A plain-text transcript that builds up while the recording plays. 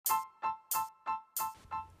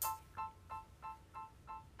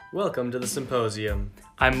Welcome to the Symposium.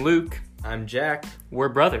 I'm Luke. I'm Jack. We're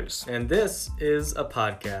brothers. And this is a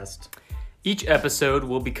podcast. Each episode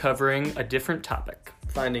will be covering a different topic.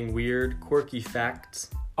 Finding weird, quirky facts,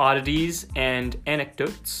 oddities, and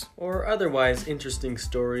anecdotes. Or otherwise interesting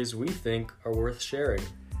stories we think are worth sharing.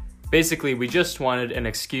 Basically, we just wanted an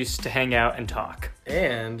excuse to hang out and talk.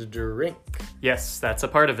 And drink. Yes, that's a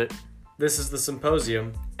part of it. This is the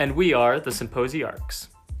Symposium. And we are the Symposiarchs.